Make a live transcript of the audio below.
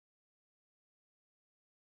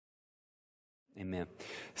Amen.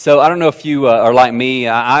 So I don't know if you are like me.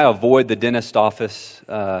 I avoid the dentist office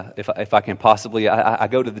if I can possibly. I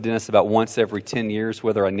go to the dentist about once every 10 years,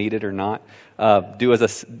 whether I need it or not. Don't do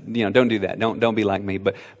that. Don't be like me.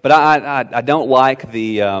 But I don't like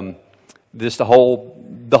the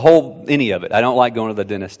whole any of it. I don't like going to the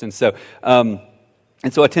dentist, and so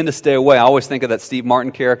I tend to stay away. I always think of that Steve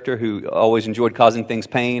Martin character who always enjoyed causing things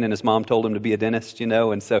pain, and his mom told him to be a dentist,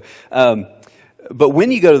 and so. But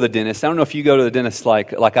when you go to the dentist, I don't know if you go to the dentist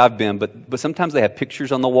like I've been, but sometimes they have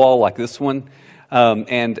pictures on the wall like this one,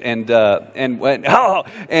 and what's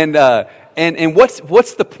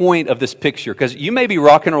the point of this picture? Because you may be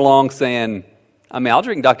rocking along saying, I'll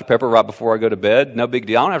drink Dr. Pepper right before I go to bed, no big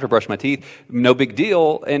deal. I don't have to brush my teeth, no big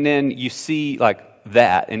deal. And then you see like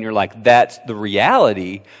that, and you're like, that's the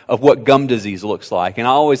reality of what gum disease looks like. And I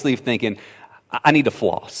always leave thinking, I need to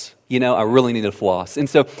floss. I really need to floss. And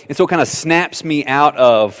so it kind of snaps me out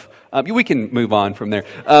of, we can move on from there.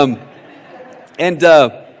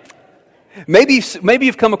 Maybe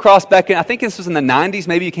you've come across I think this was in the 90s,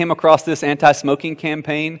 maybe you came across this anti-smoking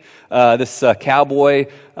campaign, this cowboy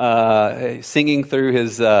singing through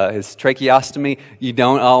his tracheostomy, "You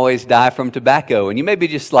don't always die from tobacco." And you may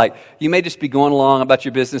just be going along about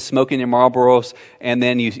your business, smoking your Marlboros, and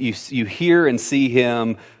then you hear and see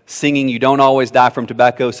him singing, "You don't always die from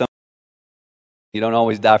tobacco." You don't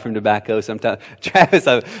always die from tobacco. Sometimes, Travis,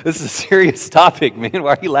 this is a serious topic, man.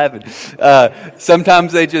 Why are you laughing?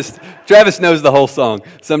 Sometimes Travis knows the whole song.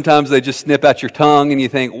 Sometimes they just snip out your tongue and you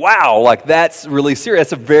think, wow, like that's really serious.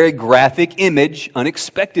 That's a very graphic image,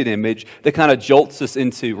 unexpected image that kind of jolts us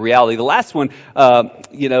into reality. The last one,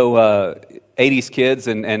 80s kids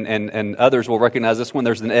and others will recognize this one.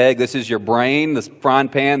 There's an egg. This is your brain. This frying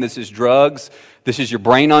pan. This is drugs. This is your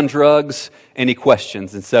brain on drugs. Any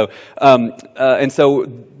questions? And so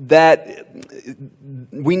that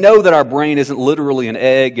we know that our brain isn't literally an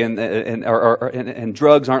egg, and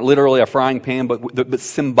drugs aren't literally a frying pan, but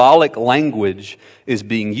symbolic language is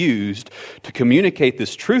being used to communicate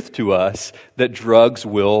this truth to us that drugs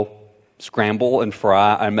will scramble and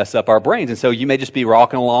fry and mess up our brains. And so you may just be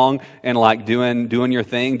rocking along and like doing your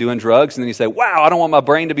thing, doing drugs, and then you say, wow, I don't want my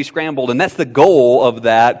brain to be scrambled. And that's the goal of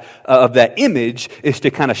that image, is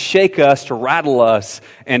to kind of shake us, to rattle us,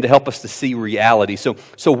 and to help us to see reality. So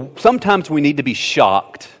sometimes we need to be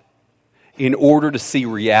shocked in order to see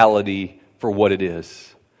reality for what it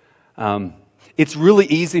is. It's really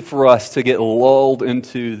easy for us to get lulled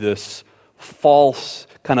into this false,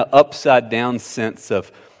 kind of upside down sense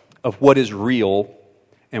of what is real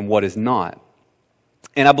and what is not.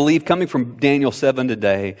 And I believe, coming from Daniel 7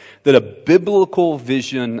 today, that a biblical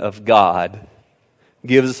vision of God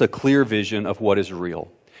gives us a clear vision of what is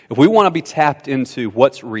real. If we want to be tapped into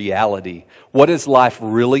what's reality, what is life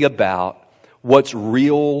really about, what's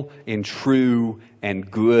real and true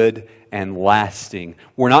and good and lasting,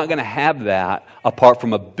 we're not going to have that apart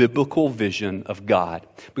from a biblical vision of God.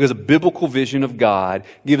 Because a biblical vision of God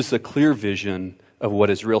gives us a clear vision of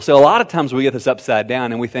what is real. So a lot of times we get this upside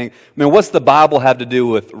down and we think, man, what's the Bible have to do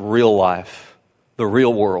with real life, the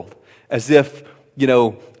real world? As if,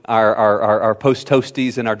 our post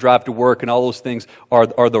toasties and our drive to work and all those things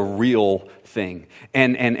are the real thing.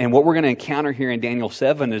 And what we're going to encounter here in Daniel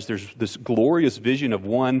 7 is there's this glorious vision of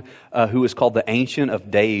one who is called the Ancient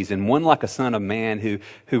of Days, and one like a son of man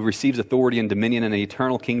who receives authority and dominion and an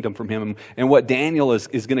eternal kingdom from him. And what Daniel is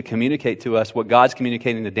going to communicate to us, what God's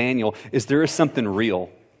communicating to Daniel, is there is something real.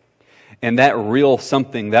 And that real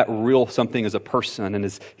something is a person,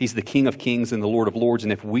 and he's the King of Kings and the Lord of Lords.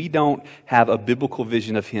 And if we don't have a biblical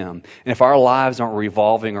vision of him, and if our lives aren't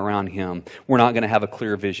revolving around him, we're not going to have a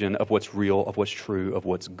clear vision of what's real, of what's true, of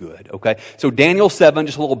what's good. Okay? So Daniel 7,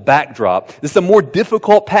 just a little backdrop. This is a more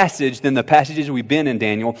difficult passage than the passages we've been in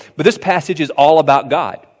Daniel, but this passage is all about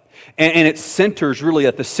God. And it centers really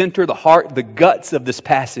at the center, the heart, the guts of this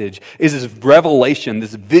passage is this revelation,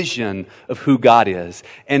 this vision of who God is.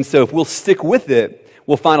 And so if we'll stick with it,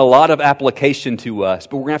 we'll find a lot of application to us.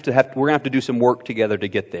 But we're going to have to do some work together to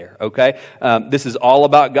get there. Okay, this is all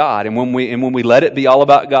about God, and when we let it be all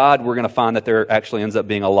about God, we're going to find that there actually ends up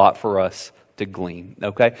being a lot for us to glean.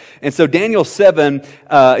 Okay, and so Daniel 7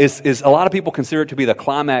 is a lot of people consider it to be the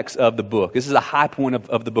climax of the book. This is a high point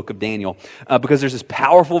of the book of Daniel because there's this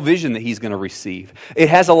powerful vision that he's going to receive. It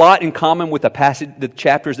has a lot in common with the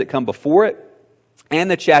chapters that come before it. and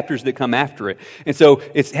the chapters that come after it. And so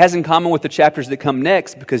it has in common with the chapters that come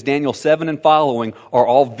next, because Daniel 7 and following are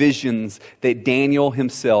all visions that Daniel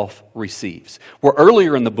himself receives. Where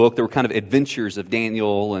earlier in the book, there were kind of adventures of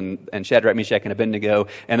Daniel and Shadrach, Meshach, and Abednego,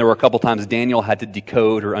 and there were a couple times Daniel had to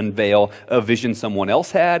decode or unveil a vision someone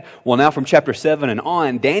else had. Well, now from chapter 7 and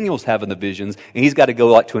on, Daniel's having the visions, and he's got to go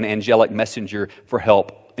like to an angelic messenger for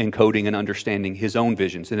help encoding and understanding his own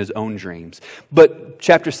visions and his own dreams. But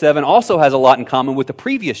chapter 7 also has a lot in common with the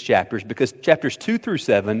previous chapters, because chapters 2 through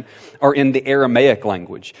 7 are in the Aramaic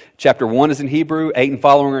language. Chapter 1 is in Hebrew, 8 and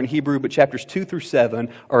following are in Hebrew, but chapters 2 through 7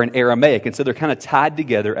 are in Aramaic, and so they're kind of tied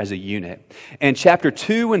together as a unit. And chapter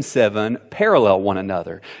 2 and 7 parallel one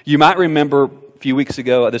another. You might remember a few weeks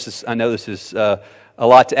ago, I know this is a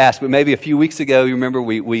lot to ask, but maybe a few weeks ago, you remember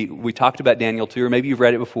we talked about Daniel 2, or maybe you've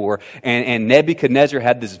read it before, and Nebuchadnezzar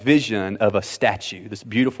had this vision of a statue, this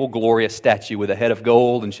beautiful, glorious statue with a head of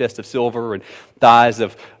gold and chest of silver and thighs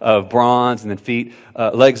of bronze and then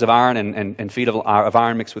legs of iron and feet of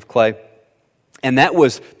iron mixed with clay. And that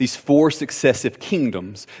was these 4 successive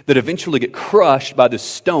kingdoms that eventually get crushed by this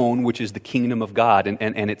stone, which is the kingdom of God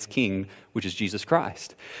and its king, which is Jesus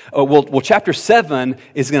Christ. Well, chapter 7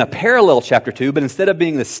 is going to parallel chapter 2, but instead of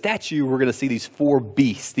being the statue, we're going to see these 4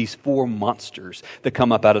 beasts, these 4 monsters that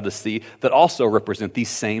come up out of the sea that also represent these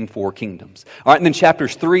same 4 kingdoms. All right, and then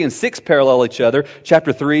chapters 3 and 6 parallel each other.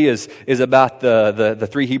 Chapter 3 is about the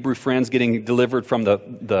 3 Hebrew friends getting delivered from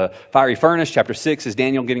the fiery furnace. Chapter 6 is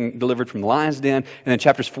Daniel getting delivered from the lion's den. And then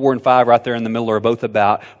chapters 4 and 5 right there in the middle are both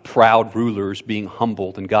about proud rulers being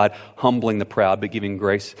humbled and God humbling the proud but giving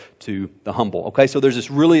grace to the humble. Okay, so there's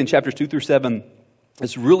this really, in chapters 2 through 7,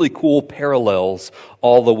 this really cool parallels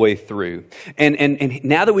all the way through. And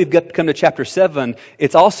now that we've come to chapter 7,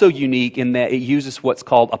 it's also unique in that it uses what's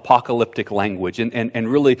called apocalyptic language.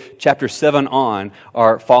 And really, chapter 7 on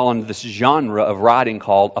fall into this genre of writing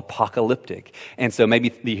called apocalyptic. And so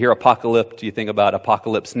maybe you hear apocalypse, you think about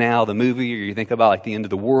Apocalypse Now, the movie, or you think about like the end of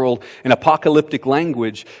the world. And apocalyptic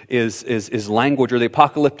language is language, or the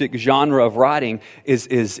apocalyptic genre of writing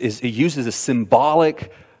it uses a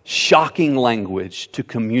symbolic, shocking language to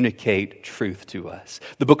communicate truth to us.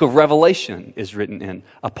 The book of Revelation is written in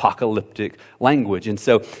apocalyptic language. And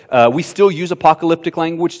so we still use apocalyptic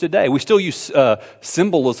language today. We still use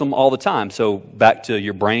symbolism all the time. So back to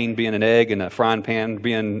your brain being an egg and a frying pan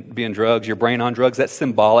being drugs, your brain on drugs, that's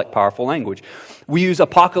symbolic, powerful language. We use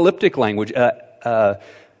apocalyptic language.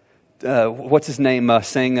 What's his name?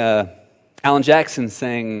 Alan Jackson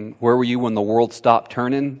saying, "Where were you when the world stopped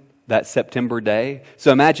turning?" That September day.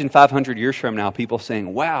 So imagine 500 years from now, people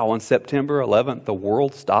saying, "Wow, on September 11th, the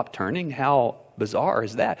world stopped turning? How bizarre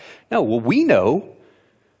is that?" No, well, we know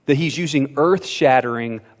that he's using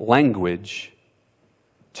earth-shattering language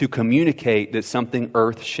to communicate that something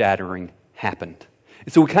earth-shattering happened.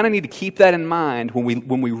 And so we kind of need to keep that in mind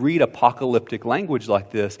when we read apocalyptic language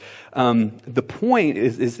like this. The point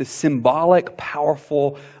is this symbolic,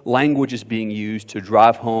 powerful language is being used to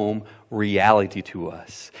drive home reality to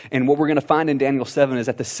us. And what we're going to find in Daniel 7 is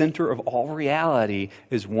at the center of all reality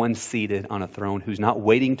is one seated on a throne who's not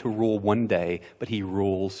waiting to rule one day, but he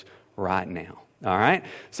rules right now. All right?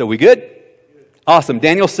 So we good? Awesome.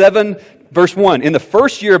 Daniel 7, verse 1. In the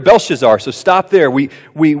first year of Belshazzar, so stop there. We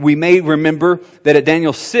may remember that at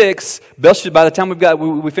Daniel 6, by the time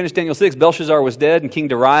we finished Daniel 6, Belshazzar was dead and King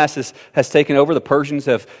Darius has taken over. The Persians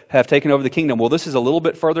have taken over the kingdom. Well, this is a little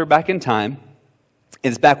bit further back in time.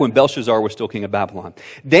 It's back when Belshazzar was still king of Babylon.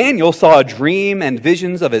 Daniel saw a dream and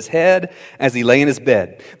visions of his head as he lay in his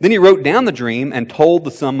bed. Then he wrote down the dream and told the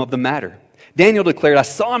sum of the matter. Daniel declared, "I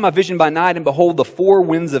saw in my vision by night, and behold, the 4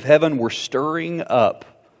 winds of heaven were stirring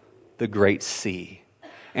up the great sea.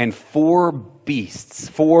 And 4 beasts,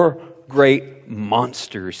 4 great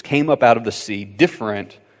monsters came up out of the sea,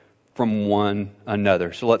 different from one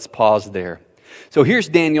another." So let's pause there. So here's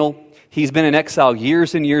Daniel. He's been in exile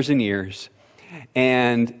years and years and years.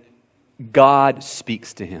 And God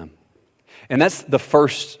speaks to him. And that's the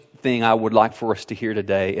first thing I would like for us to hear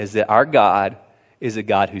today, is that our God is a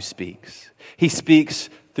God who speaks. He speaks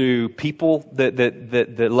through people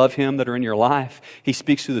that love him, that are in your life. He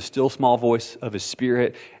speaks through the still small voice of his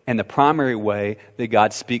Spirit. And the primary way that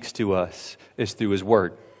God speaks to us is through his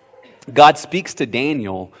word. God speaks to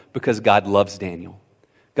Daniel because God loves Daniel.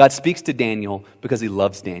 God speaks to Daniel because he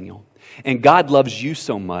loves Daniel. And God loves you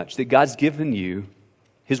so much that God's given you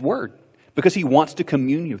his word. Because he wants to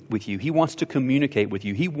commune with you. He wants to communicate with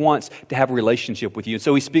you. He wants to have a relationship with you. And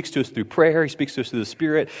so he speaks to us through prayer. He speaks to us through the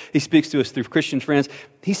Spirit. He speaks to us through Christian friends.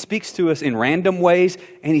 He speaks to us in random ways,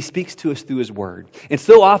 and he speaks to us through his word. And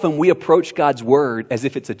so often we approach God's word as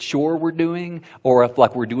if it's a chore we're doing, or if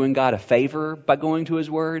like we're doing God a favor by going to his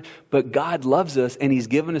word. But God loves us, and he's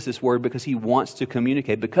given us this word because he wants to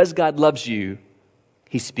communicate. Because God loves you,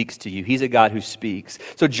 he speaks to you. He's a God who speaks.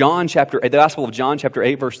 So the Gospel of John chapter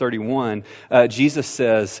 8, verse 31, Jesus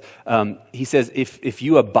says, he says, if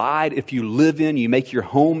you abide, if you live in, you make your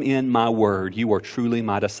home in my word, you are truly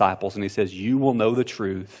my disciples. And he says, you will know the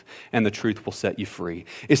truth, and the truth will set you free.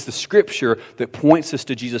 It's the scripture that points us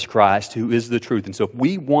to Jesus Christ, who is the truth. And so if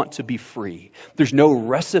we want to be free, there's no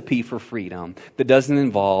recipe for freedom that doesn't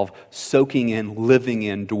involve soaking in, living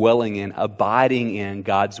in, dwelling in, abiding in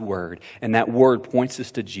God's word. And that word points us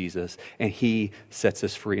to Jesus, and he sets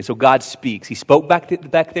us free. And so God speaks. He spoke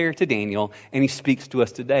back there to Daniel, and he speaks to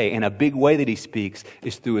us today. And a big way that he speaks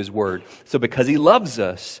is through his word. So because he loves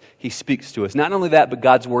us, he speaks to us. Not only that, but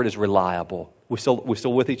God's word is reliable. We're still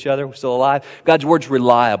with each other? We're still alive? God's word's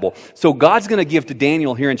reliable. So God's going to give to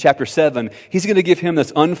Daniel here in chapter 7, he's going to give him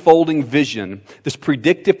this unfolding vision, this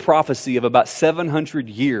predictive prophecy of about 700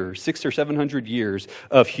 years, 600 or 700 years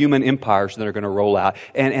of human empires that are going to roll out.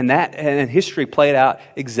 And history played out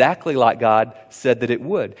exactly like God said that it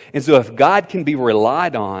would. And so if God can be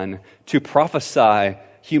relied on to prophesy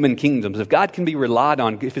human kingdoms, if God can be relied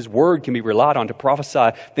on, if his word can be relied on to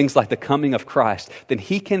prophesy things like the coming of Christ, then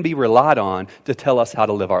he can be relied on to tell us how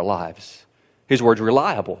to live our lives. His word's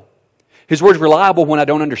reliable. His word's reliable when I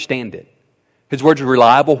don't understand it. His word's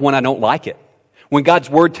reliable when I don't like it. When God's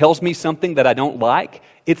word tells me something that I don't like,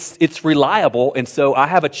 it's reliable, and so I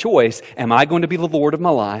have a choice. Am I going to be the Lord of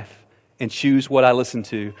my life and choose what I listen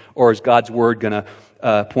to, or is God's word going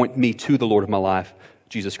to point me to the Lord of my life,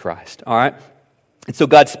 Jesus Christ? All right? And so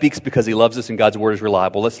God speaks because he loves us, and God's word is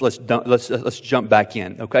reliable. Let's jump back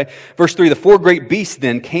in, okay? Verse 3, the four great beasts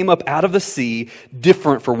then came up out of the sea,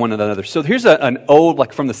 different from one another. So here's an old,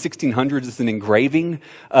 like from the 1600s, it's an engraving.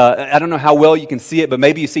 I don't know how well you can see it, but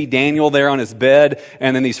maybe you see Daniel there on his bed,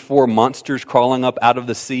 and then these four monsters crawling up out of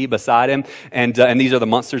the sea beside him. And these are the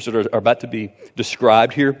monsters that are about to be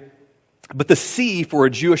described here. But the sea, for a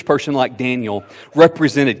Jewish person like Daniel,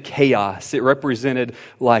 represented chaos. It represented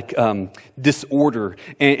like disorder.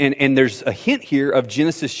 And there's a hint here of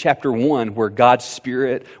Genesis chapter 1 where God's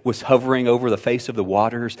Spirit was hovering over the face of the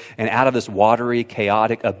waters. And out of this watery,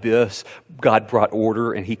 chaotic abyss, God brought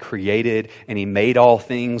order, and he created and he made all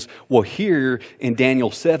things. Well, here in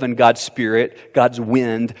Daniel 7, God's Spirit, God's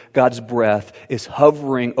wind, God's breath is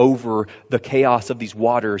hovering over the chaos of these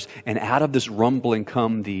waters. And out of this rumbling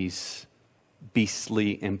come these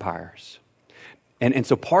beastly empires. And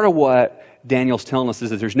so part of what Daniel's telling us is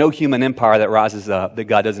that there's no human empire that rises up that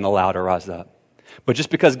God doesn't allow to rise up. But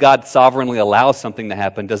just because God sovereignly allows something to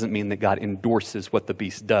happen doesn't mean that God endorses what the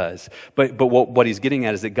beast does. But what he's getting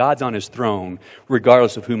at is that God's on his throne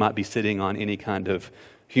regardless of who might be sitting on any kind of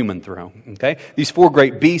human throne. Okay? These four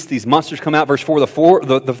great beasts, these monsters come out. Verse 4,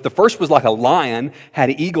 the first was like a lion,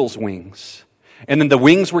 had eagle's wings. And then the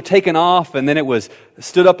wings were taken off, and then it was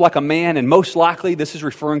stood up like a man, and most likely this is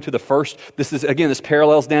referring to the first. This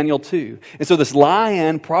parallels Daniel 2. And so this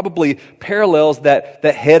lion probably parallels that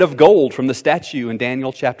head of gold from the statue in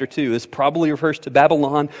Daniel chapter 2. This probably refers to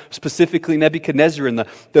Babylon, specifically Nebuchadnezzar, and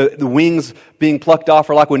the wings being plucked off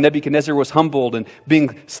are like when Nebuchadnezzar was humbled and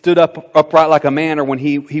being stood upright like a man, or when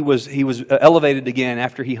he was elevated again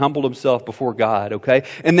after he humbled himself before God. Okay?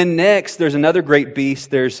 And then next, there's another great beast.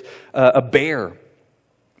 There's a bear.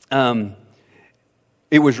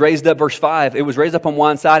 It was raised up, verse 5, it was raised up on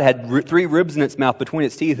one side, had three ribs in its mouth between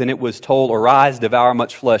its teeth, and it was told, arise, devour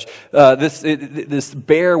much flesh. This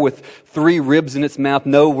bear with three ribs in its mouth,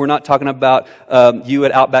 no, we're not talking about you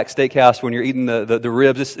at Outback Steakhouse when you're eating the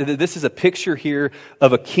ribs. This is a picture here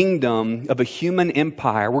of a kingdom, of a human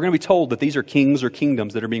empire. We're going to be told that these are kings or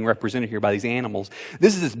kingdoms that are being represented here by these animals.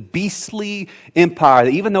 This is this beastly empire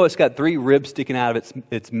that even though it's got three ribs sticking out of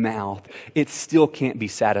its mouth, it still can't be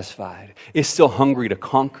satisfied. It's still hungry to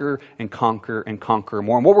conquer and conquer and conquer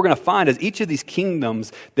more. And what we're going to find is each of these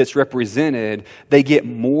kingdoms that's represented, they get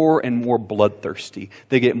more and more bloodthirsty.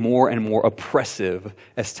 They get more and more oppressive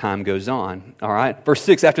as time goes on. All right? Verse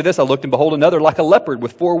 6, after this I looked, and behold, another like a leopard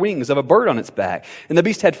with four wings of a bird on its back. And the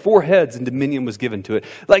beast had four heads, and dominion was given to it.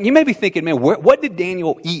 Like, you may be thinking, man, what did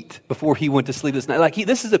Daniel eat before he went to sleep this night? Like,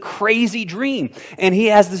 this is a crazy dream. And he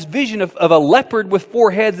has this vision of a leopard with four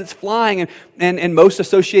heads that's flying, and most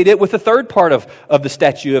associate it with the third part of the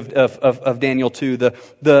statue of Daniel 2,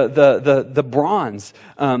 the bronze.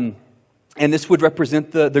 And this would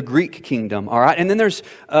represent the Greek kingdom, all right? And then there's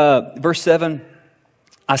verse 7,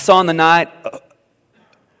 I saw in the night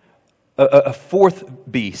a fourth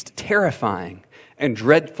beast, terrifying and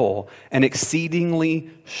dreadful and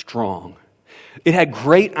exceedingly strong. It had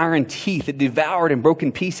great iron teeth. It devoured and broke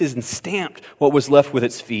in pieces and stamped what was left with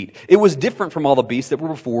its feet. It was different from all the beasts that were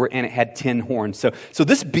before, and it had 10 horns. So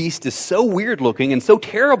this beast is so weird looking and so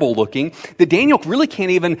terrible looking that Daniel really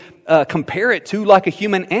can't even compare it to like a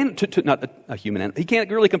human, not a human animal. He can't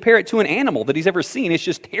really compare it to an animal that he's ever seen. It's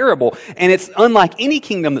just terrible, and it's unlike any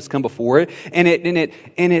kingdom that's come before it. And it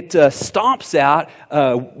stomps out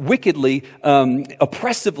wickedly,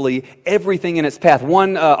 oppressively everything in its path.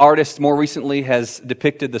 One artist more recently has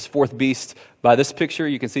depicted this fourth beast by this picture.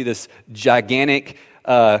 You can see this gigantic,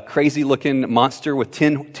 crazy-looking monster with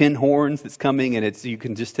 10 horns that's coming, and you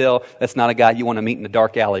can just tell that's not a guy you want to meet in a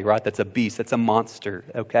dark alley, right? That's a beast. That's a monster,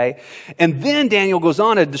 okay? And then Daniel goes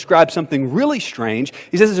on to describe something really strange.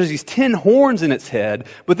 He says there's these 10 horns in its head,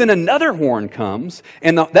 but then another horn comes,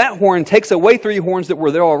 and that horn takes away 3 horns that were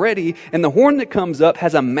there already, and the horn that comes up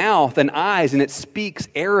has a mouth and eyes, and it speaks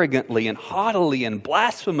arrogantly and haughtily and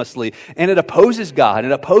blasphemously, and it opposes God,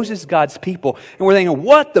 and it opposes God's people. And we're thinking,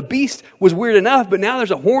 what? The beast was weird enough, but now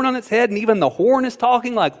there's a horn on its head, and even the horn is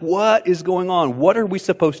talking. Like, what is going on? What are we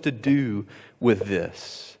supposed to do with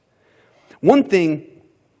this? One thing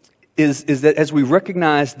is that as we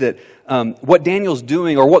recognize that what Daniel's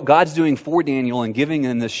doing, or what God's doing for Daniel and giving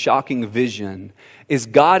him this shocking vision, is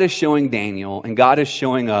God is showing Daniel and God is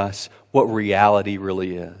showing us what reality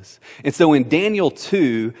really is. And so in Daniel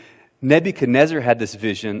 2, Nebuchadnezzar had this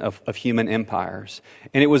vision of human empires,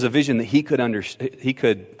 and it was a vision that he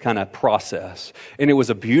could kind of process. And it was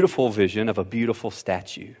a beautiful vision of a beautiful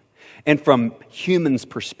statue. And from humans'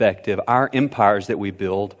 perspective, our empires that we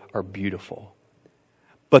build are beautiful.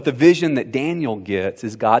 But the vision that Daniel gets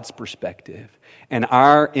is God's perspective, and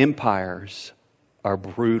our empires are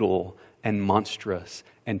brutal and monstrous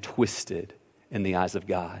and twisted in the eyes of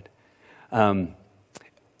God.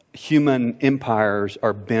 Human empires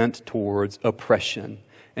are bent towards oppression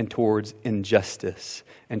and towards injustice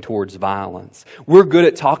and towards violence. We're good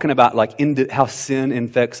at talking about how sin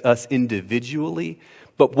infects us individually,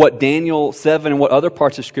 but what Daniel 7 and what other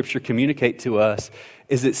parts of Scripture communicate to us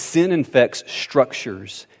is that sin infects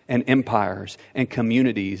structures and empires and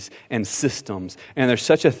communities and systems. And there's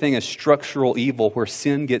such a thing as structural evil, where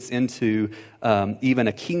sin gets into even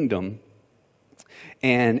a kingdom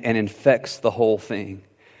and infects the whole thing.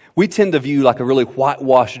 We tend to view like a really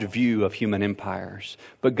whitewashed view of human empires,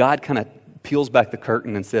 but God kind of peels back the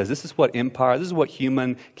curtain and says, this is what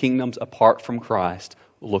human kingdoms apart from Christ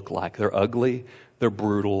look like. They're ugly, they're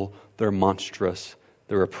brutal, they're monstrous,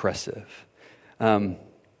 they're oppressive. And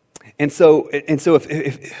so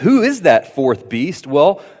if who is that fourth beast?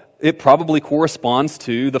 Well, it probably corresponds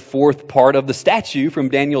to the fourth part of the statue from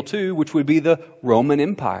Daniel 2, which would be the Roman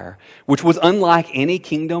Empire, which was unlike any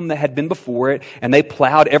kingdom that had been before it, and they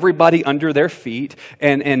plowed everybody under their feet,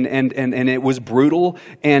 and it was brutal,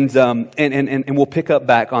 and we'll pick up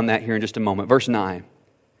back on that here in just a moment. Verse 9.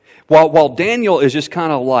 While Daniel is just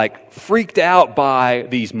kind of like freaked out by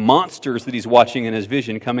these monsters that he's watching in his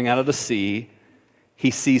vision coming out of the sea,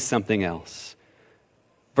 he sees something else.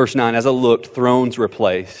 Verse 9, as I looked, thrones were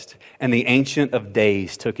placed, and the Ancient of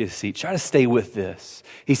Days took his seat. Try to stay with this.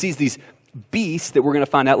 He sees these beasts that we're going to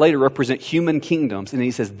find out later represent human kingdoms, and he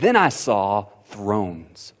says, then I saw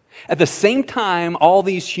thrones. At the same time, all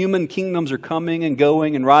these human kingdoms are coming and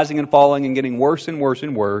going and rising and falling and getting worse and worse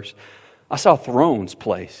and worse. I saw thrones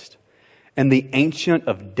placed, and the Ancient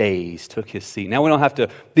of Days took his seat. Now, we don't have to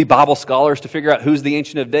be Bible scholars to figure out who's the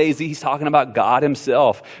Ancient of Days. He's talking about God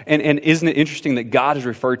himself. And isn't it interesting that God is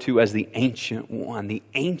referred to as the Ancient One, the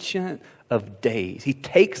Ancient of Days? He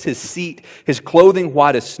takes his seat, his clothing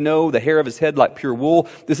white as snow, the hair of his head like pure wool.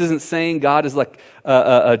 This isn't saying God is like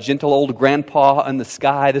a gentle old grandpa in the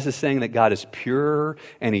sky. This is saying that God is pure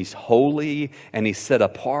and he's holy and he's set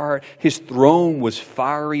apart. His throne was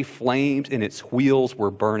fiery flames and its wheels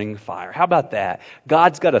were burning fire. How about that?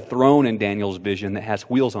 God's got a throne in Daniel's vision that has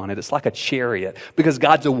wheels on it. It's like a chariot because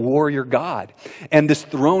God's a warrior God. And this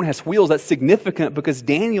throne has wheels. That's significant because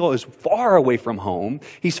Daniel is far away from home.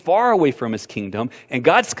 He's far away from his kingdom, and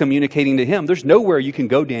God's communicating to him, there's nowhere you can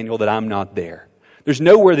go, Daniel, that I'm not there. There's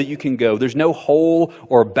nowhere that you can go. There's no hole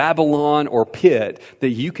or Babylon or pit that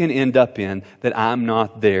you can end up in that I'm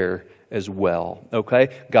not there as well. Okay?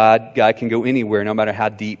 God can go anywhere, no matter how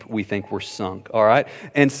deep we think we're sunk. All right?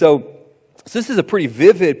 And so So this is a pretty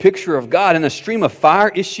vivid picture of God. And a stream of fire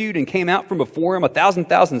issued and came out from before him.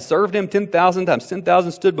 1,000,000 served him. 10,000 times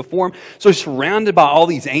 10,000 stood before him. So surrounded by all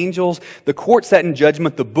these angels. The court sat in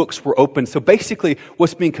judgment. The books were opened. So basically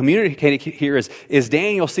what's being communicated here is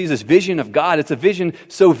Daniel sees this vision of God. It's a vision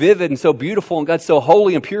so vivid and so beautiful, and God's so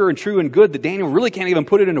holy and pure and true and good that Daniel really can't even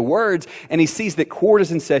put it into words. And he sees that court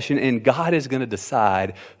is in session and God is going to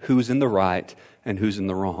decide who's in the right and who's in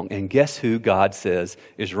the wrong. And guess who God says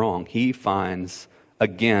is wrong? He finds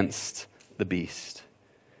against the beast.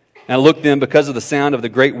 And I looked then because of the sound of the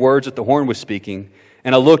great words that the horn was speaking.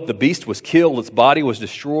 And I looked, the beast was killed, its body was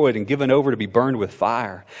destroyed and given over to be burned with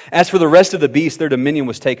fire. As for the rest of the beasts, their dominion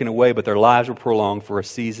was taken away, but their lives were prolonged for a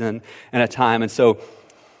season and a time. And so,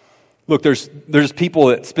 look, there's people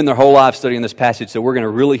that spend their whole lives studying this passage, so we're going to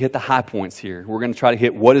really hit the high points here. We're going to try to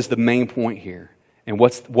hit what is the main point here. And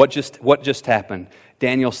what just happened?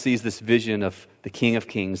 Daniel sees this vision of the King of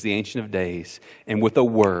Kings, the Ancient of Days, and with a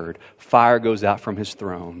word, fire goes out from his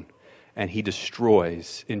throne, and he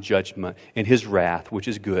destroys in judgment, in his wrath, which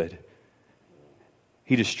is good.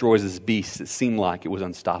 He destroys this beast that seemed like it was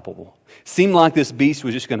unstoppable. Seemed like this beast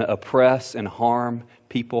was just going to oppress and harm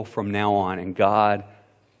people from now on, and God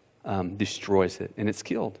destroys it, and it's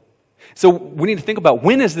killed. So we need to think about,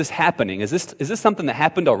 when is this happening? Is this something that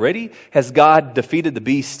happened already? Has God defeated the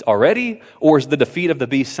beast already? Or is the defeat of the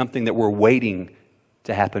beast something that we're waiting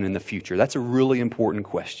to happen in the future? That's a really important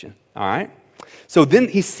question. All right? So then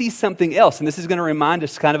he sees something else, and this is going to remind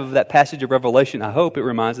us kind of that passage of Revelation. I hope it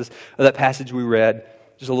reminds us of that passage we read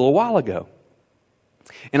just a little while ago.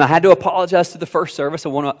 And I had to apologize to the first service. I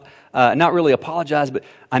want to not really apologize, but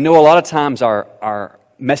I know a lot of times our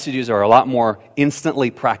messages are a lot more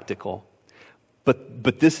instantly practical.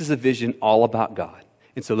 But this is a vision all about God.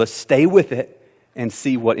 And so let's stay with it and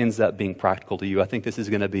see what ends up being practical to you. I think this is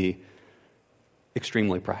going to be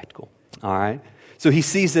extremely practical. All right? So he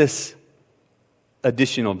sees this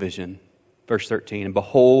additional vision. Verse 13, and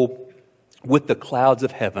behold, with the clouds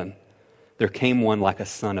of heaven, there came one like a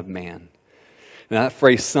son of man. Now that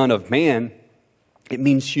phrase, son of man, it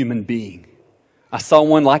means human being. I saw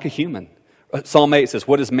one like a human. Psalm 8 says,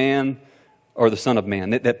 what is man or the son of man?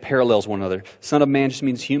 That parallels one another. Son of man just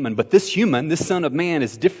means human. But this human, this son of man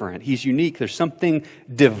is different. He's unique. There's something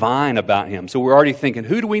divine about him. So we're already thinking,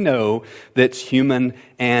 who do we know that's human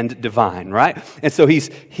and divine, right? And so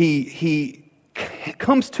he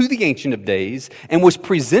comes to the Ancient of Days and was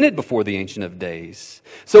presented before the Ancient of Days.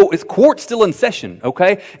 So it's court still in session,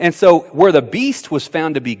 okay? And so where the beast was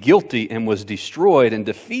found to be guilty and was destroyed and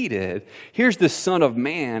defeated, here's this Son of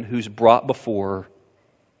Man who's brought before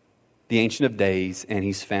the Ancient of Days, and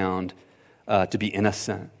he's found to be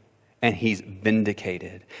innocent. And he's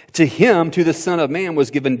vindicated. To him, to the Son of Man, was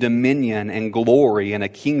given dominion and glory and a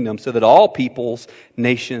kingdom so that all peoples,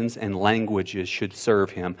 nations, and languages should serve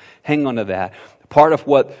him. Hang on to that. Part of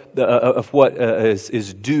what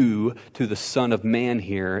is due to the Son of Man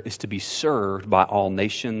here is to be served by all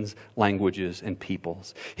nations, languages, and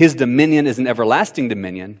peoples. His dominion is an everlasting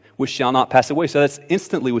dominion which shall not pass away. So that's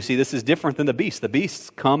instantly we see this is different than the beast. The beasts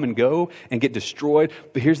come and go and get destroyed.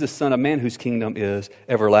 But here's the Son of Man whose kingdom is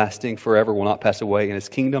everlasting, forever, will not pass away. And his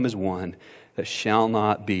kingdom is one that shall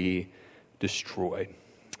not be destroyed.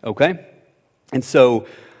 Okay? And so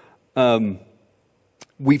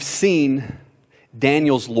we've seen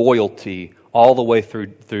Daniel's loyalty all the way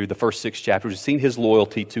through the first 6 chapters. We've seen his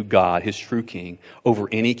loyalty to God, his true king, over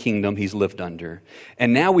any kingdom he's lived under.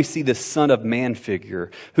 And now we see this Son of Man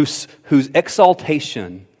figure whose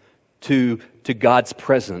exaltation to God's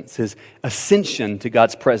presence, his ascension to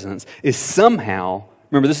God's presence is somehow,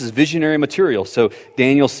 remember this is visionary material, so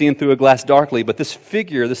Daniel's seeing through a glass darkly, but this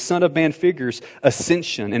figure, the Son of Man figure's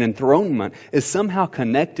ascension and enthronement is somehow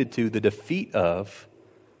connected to the defeat of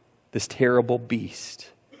this terrible beast.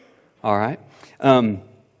 All right?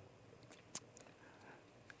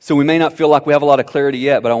 So we may not feel like we have a lot of clarity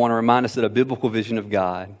yet, but I want to remind us that a biblical vision of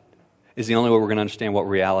God is the only way we're going to understand what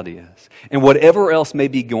reality is. And whatever else may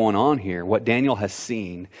be going on here, what Daniel has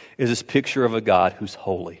seen is this picture of a God who's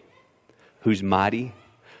holy, who's mighty,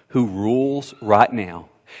 who rules right now.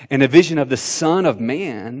 And a vision of the Son of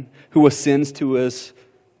Man who ascends to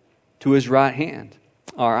his right hand.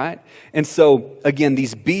 All right? And so, again,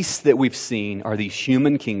 these beasts that we've seen are these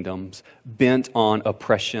human kingdoms bent on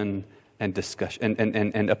oppression and discussion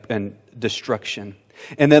and destruction.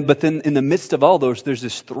 But then in the midst of all those, there's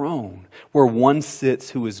this throne where one sits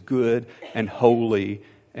who is good and holy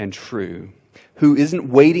and true, who isn't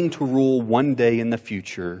waiting to rule one day in the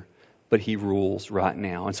future, but he rules right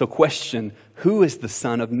now. And so question, who is the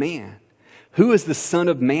Son of Man? Who is the Son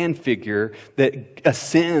of Man figure that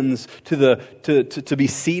ascends to be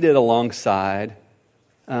seated alongside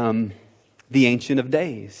the Ancient of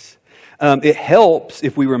Days? It helps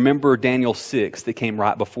if we remember Daniel 6 that came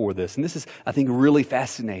right before this. And this is, I think, really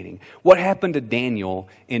fascinating. What happened to Daniel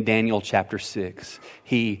in Daniel chapter 6?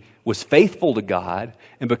 He was faithful to God,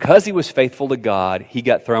 and because he was faithful to God, he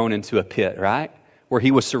got thrown into a pit, right? Where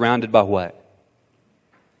he was surrounded by what?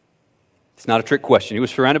 It's not a trick question. He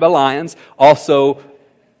was surrounded by lions, also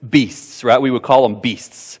beasts, right? We would call them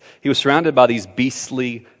beasts. He was surrounded by these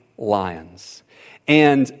beastly lions.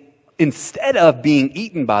 And instead of being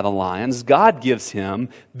eaten by the lions, God gives him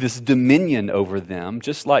this dominion over them,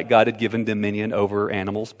 just like God had given dominion over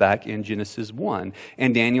animals back in Genesis 1.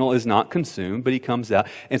 And Daniel is not consumed, but he comes out.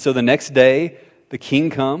 And so the next day, the king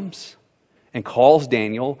comes and calls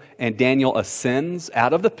Daniel, and Daniel ascends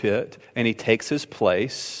out of the pit, and he takes his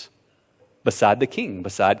place beside the king,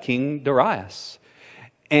 beside King Darius.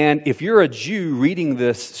 And if you're a Jew reading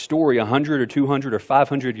this story 100 or 200 or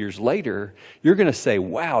 500 years later, you're going to say,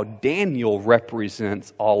 wow, Daniel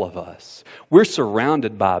represents all of us. We're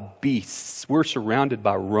surrounded by beasts. We're surrounded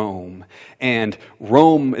by Rome. And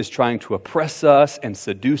Rome is trying to oppress us and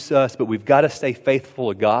seduce us, but we've got to stay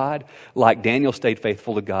faithful to God like Daniel stayed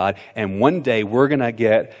faithful to God. And one day we're going to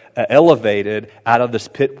get elevated out of this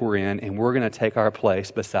pit we're in, and we're going to take our place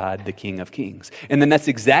beside the King of Kings. And then that's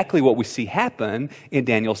exactly what we see happen in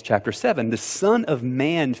Daniel's chapter 7. The Son of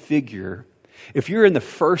Man figure, if you're in the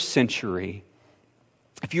first century,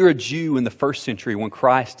 if you're a Jew in the first century when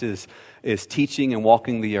Christ is teaching and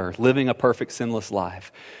walking the earth, living a perfect sinless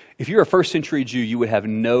life, if you're a first century Jew, you would have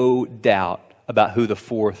no doubt about who the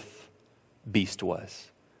fourth beast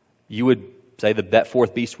was. You would say that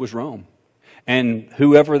fourth beast was Rome. And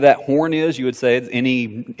whoever that horn is, you would say it's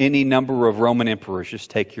any number of Roman emperors.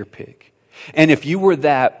 Just take your pick. And if you were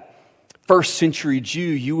that first century Jew,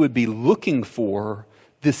 you would be looking for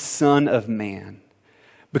this Son of Man.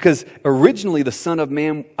 Because originally the Son of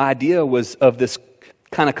Man idea was of this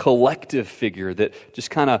kind of collective figure that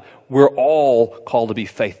just kind of, we're all called to be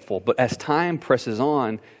faithful. But as time presses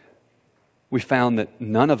on, we found that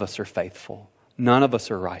none of us are faithful. None of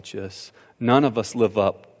us are righteous. None of us live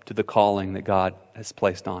up to the calling that God has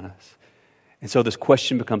placed on us. And so this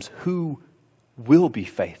question becomes, who will be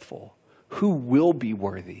faithful? Who will be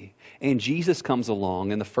worthy? And Jesus comes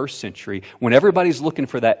along in the first century when everybody's looking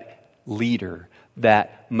for that leader,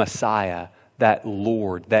 that Messiah, that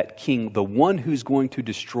Lord, that King, the one who's going to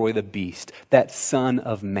destroy the beast, that Son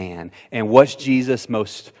of Man. And what's Jesus'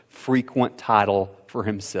 most frequent title for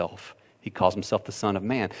himself? He calls himself the Son of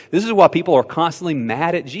Man. This is why people are constantly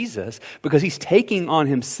mad at Jesus, because he's taking on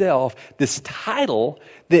himself this title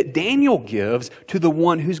that Daniel gives to the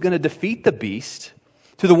one who's going to defeat the beast,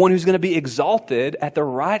 to the one who's going to be exalted at the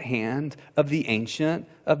right hand of the Ancient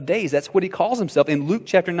of Days. That's what he calls himself. In Luke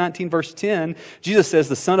chapter 19, verse 10, Jesus says,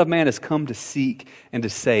 the Son of Man has come to seek and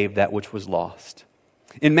to save that which was lost.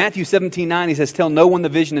 In Matthew 17:9, he says, tell no one the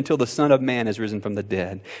vision until the Son of Man has risen from the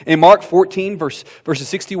dead. In Mark 14, verses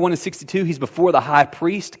 61 and 62, he's before the high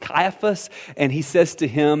priest, Caiaphas, and he says to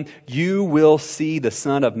him, you will see the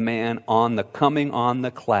Son of Man coming on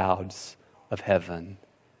the clouds of heaven.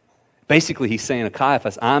 Basically, he's saying to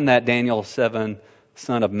Caiaphas, I'm that Daniel 7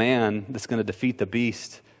 Son of Man that's going to defeat the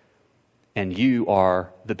beast, and you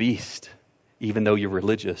are the beast. Even though you're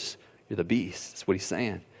religious, you're the beast. That's what he's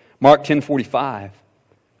saying. Mark 10:45.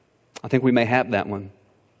 I think we may have that one.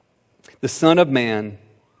 The Son of Man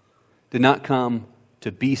did not come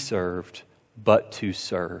to be served, but to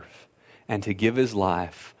serve, and to give his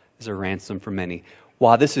life as a ransom for many.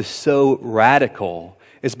 Why this is so radical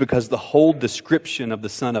is because the whole description of the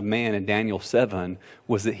Son of Man in Daniel 7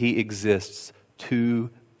 was that he exists to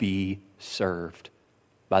be served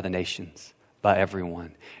by the nations, by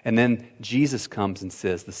everyone. And then Jesus comes and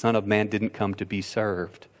says, the Son of Man didn't come to be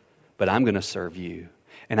served, but I'm going to serve you.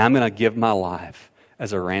 And I'm going to give my life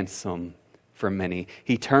as a ransom for many.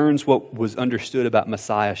 He turns what was understood about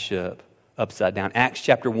messiahship upside down. Acts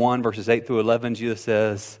chapter 1, verses 8 through 11, Jesus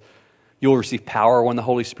says, you'll receive power when the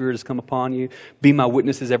Holy Spirit has come upon you. Be my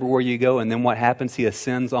witnesses everywhere you go. And then what happens? He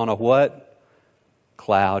ascends on a what?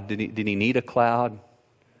 Cloud. Did he need a cloud?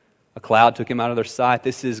 A cloud took him out of their sight.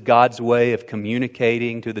 This is God's way of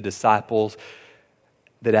communicating to the disciples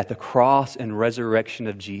that at the cross and resurrection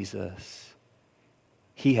of Jesus,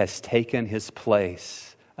 he has taken his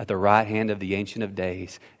place at the right hand of the Ancient of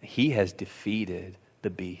Days. He has defeated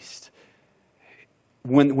the beast.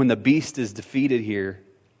 When the beast is defeated here,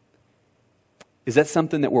 is that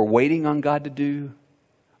something that we're waiting on God to do?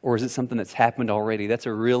 Or is it something that's happened already? That's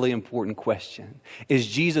a really important question. Is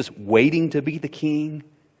Jesus waiting to be the king?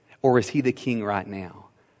 Or is he the king right now?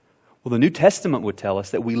 Well, the New Testament would tell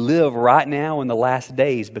us that we live right now in the last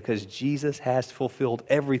days because Jesus has fulfilled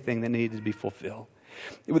everything that needed to be fulfilled.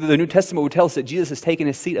 The New Testament would tell us that Jesus has taken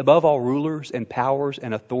his seat above all rulers and powers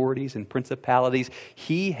and authorities and principalities.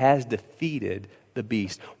 He has defeated the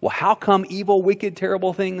beast. Well, how come evil, wicked,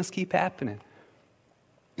 terrible things keep happening?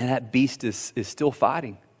 And that beast is still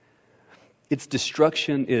fighting. Its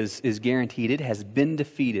destruction is guaranteed. It has been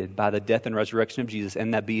defeated by the death and resurrection of Jesus,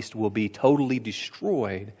 and that beast will be totally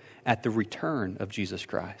destroyed at the return of Jesus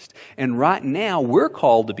Christ. And right now, we're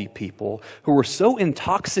called to be people who are so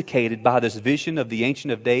intoxicated by this vision of the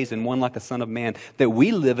Ancient of Days and one like a Son of Man that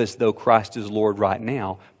we live as though Christ is Lord right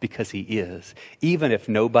now because he is, even if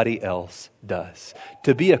nobody else does.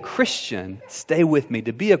 To be a Christian, stay with me,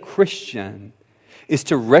 to be a Christian is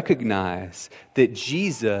to recognize that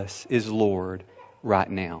Jesus is Lord right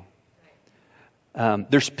now.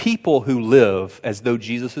 There's people who live as though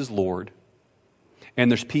Jesus is Lord, and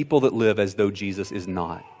there's people that live as though Jesus is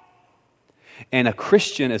not. And a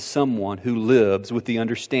Christian is someone who lives with the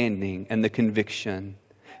understanding and the conviction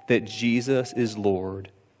that Jesus is Lord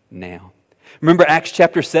now. Remember Acts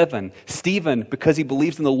chapter 7. Stephen, because he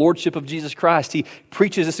believes in the lordship of Jesus Christ, he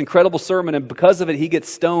preaches this incredible sermon, and because of it, he gets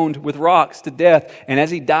stoned with rocks to death. And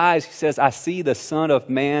as he dies, he says, I see the Son of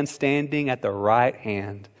Man standing at the right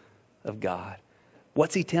hand of God.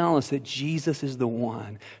 What's he telling us? That Jesus is the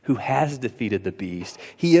one who has defeated the beast.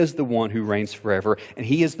 He is the one who reigns forever, and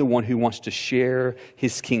he is the one who wants to share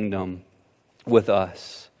his kingdom with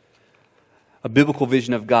us. A biblical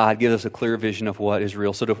vision of God gives us a clear vision of what is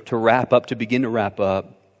real. So to begin to wrap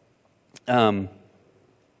up,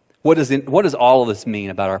 what does all of this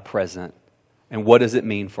mean about our present? And what does it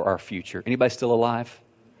mean for our future? Anybody still alive?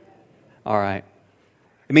 All right.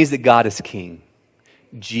 It means that God is king.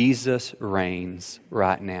 Jesus reigns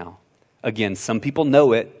right now. Again, some people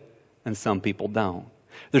know it and some people don't.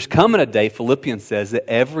 There's coming a day, Philippians says, that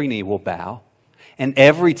every knee will bow and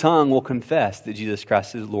every tongue will confess that Jesus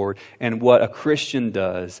Christ is Lord. And what a Christian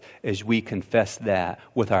does is we confess that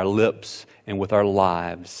with our lips and with our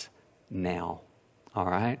lives now. All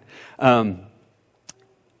right? The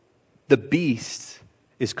beast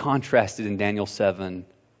is contrasted in Daniel 7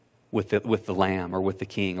 with the lamb or with the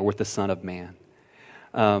king or with the Son of Man.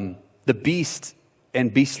 The beast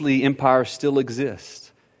and beastly empires still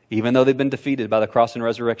exist, even though they've been defeated by the cross and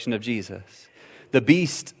resurrection of Jesus. The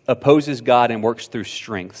beast opposes God and works through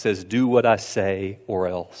strength, says, do what I say or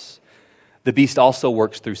else. The beast also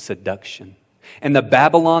works through seduction. And the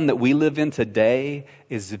Babylon that we live in today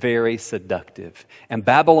is very seductive. And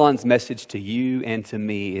Babylon's message to you and to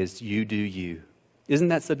me is, you do you. Isn't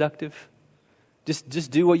that seductive?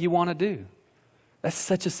 Just do what you want to do. That's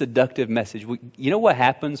such a seductive message. You know what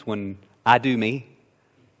happens when I do me?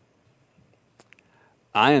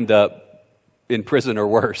 I end up in prison or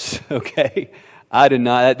worse, okay?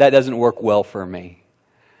 That doesn't work well for me.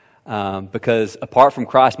 Because apart from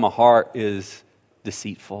Christ, my heart is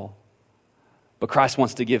deceitful. But Christ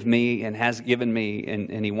wants to give me and has given me,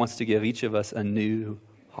 and he wants to give each of us a new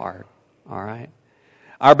heart, all right?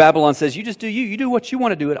 Our Babylon says, you just do you. You do what you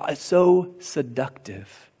want to do. It's so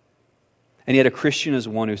seductive. And yet a Christian is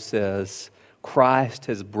one who says, Christ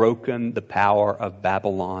has broken the power of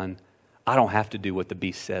Babylon. I don't have to do what the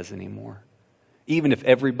beast says anymore. Even if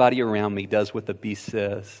everybody around me does what the beast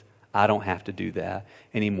says, I don't have to do that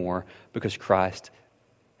anymore because Christ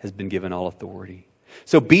has been given all authority.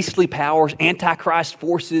 So beastly powers, antichrist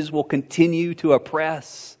forces will continue to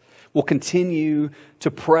oppress, will continue to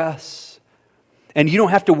press. And you don't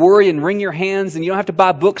have to worry and wring your hands, and you don't have to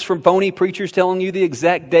buy books from phony preachers telling you the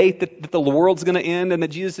exact date that the world's going to end and that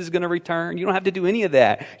Jesus is going to return. You don't have to do any of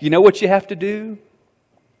that. You know what you have to do?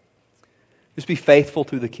 Just be faithful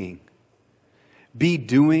to the King. Be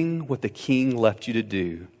doing what the King left you to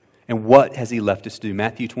do. And what has he left us to do?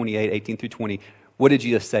 Matthew 28, 18 through 20. What did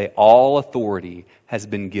Jesus say? All authority has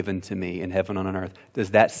been given to me in heaven and on earth.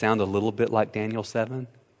 Does that sound a little bit like Daniel 7?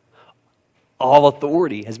 All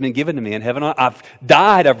authority has been given to me in heaven. I've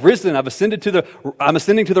died, I've risen, I'm ascending to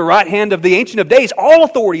the right hand of the Ancient of Days. All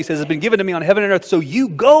authority, he says, has been given to me on heaven and earth. So you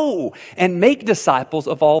go and make disciples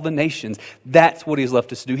of all the nations. That's what he's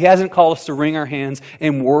left us to do. He hasn't called us to wring our hands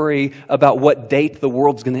and worry about what date the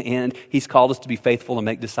world's going to end. He's called us to be faithful and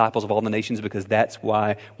make disciples of all the nations because that's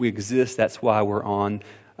why we exist. That's why we're on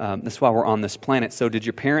this planet. So did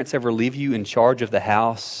your parents ever leave you in charge of the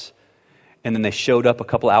house and then they showed up a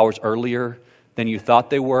couple hours earlier than you thought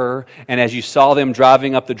they were? And as you saw them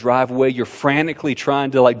driving up the driveway, you're frantically trying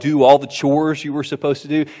to do all the chores you were supposed to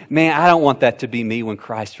do. Man, I don't want that to be me when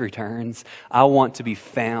Christ returns. I want to be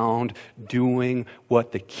found doing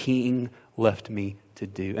what the King left me to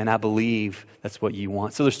do. And I believe that's what you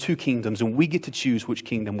want. So there's two kingdoms, and we get to choose which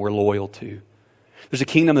kingdom we're loyal to. There's a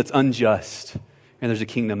kingdom that's unjust, and there's a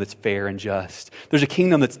kingdom that's fair and just. There's a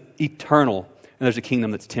kingdom that's eternal, and there's a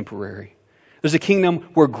kingdom that's temporary. There's a kingdom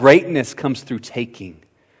where greatness comes through taking,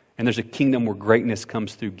 and there's a kingdom where greatness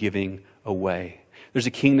comes through giving away. There's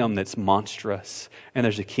a kingdom that's monstrous, and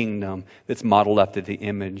there's a kingdom that's modeled after the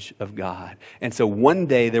image of God. And so one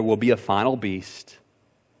day there will be a final beast,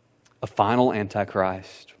 a final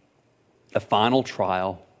Antichrist, a final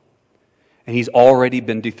trial, and he's already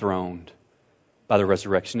been dethroned by the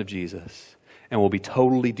resurrection of Jesus and will be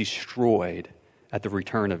totally destroyed at the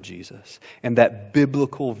return of Jesus. And that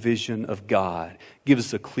biblical vision of God gives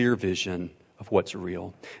us a clear vision of what's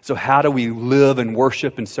real. So how do we live and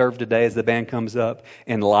worship and serve today as the band comes up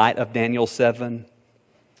in light of Daniel 7?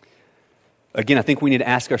 Again, I think we need to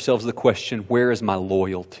ask ourselves the question, where is my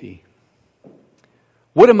loyalty?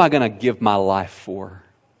 What am I going to give my life for?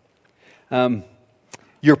 A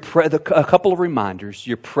couple of reminders.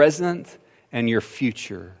 Your present and your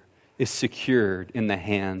future is secured in the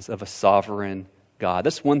hands of a sovereign God.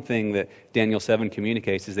 That's one thing that Daniel 7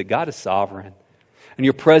 communicates, is that God is sovereign. And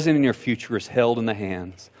your present and your future is held in the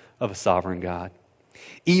hands of a sovereign God.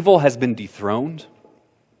 Evil has been dethroned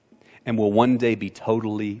and will one day be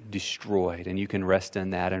totally destroyed. And you can rest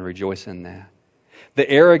in that and rejoice in that. The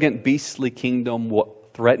arrogant, beastly kingdom will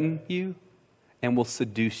threaten you and will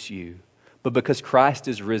seduce you. But because Christ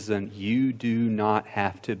is risen, you do not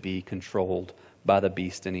have to be controlled by the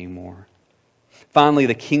beast anymore. Finally,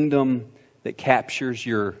 the kingdom that captures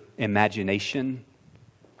your imagination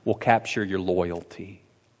will capture your loyalty.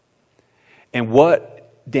 And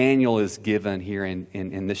what Daniel is given here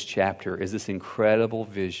in this chapter is this incredible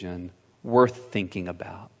vision worth thinking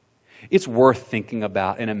about. It's worth thinking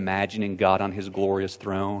about and imagining God on His glorious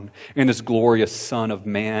throne and this glorious Son of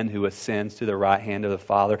Man who ascends to the right hand of the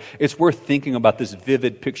Father. It's worth thinking about this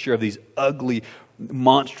vivid picture of these ugly,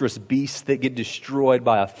 monstrous beasts that get destroyed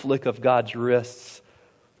by a flick of God's wrists.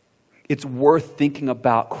 It's worth thinking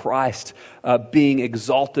about Christ being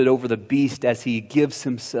exalted over the beast as He gives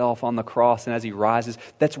Himself on the cross and as He rises.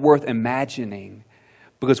 That's worth imagining,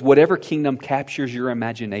 because whatever kingdom captures your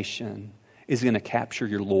imagination is going to capture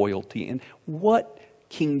your loyalty. And what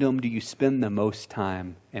kingdom do you spend the most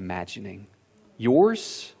time imagining?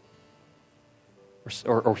 Yours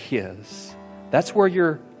or His? That's where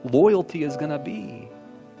your loyalty is going to be.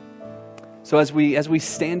 So as we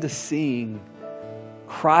stand to sing,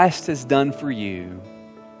 Christ has done for you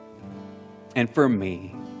and for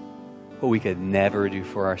me what we could never do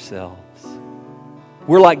for ourselves.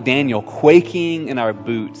 We're like Daniel, quaking in our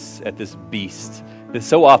boots at this beast that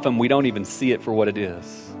so often we don't even see it for what it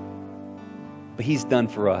is. But He's done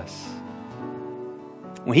for us.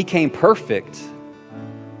 When He came perfect,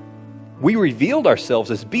 we revealed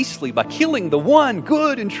ourselves as beastly by killing the one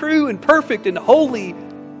good and true and perfect and holy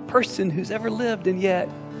person who's ever lived, and yet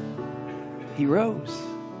He rose.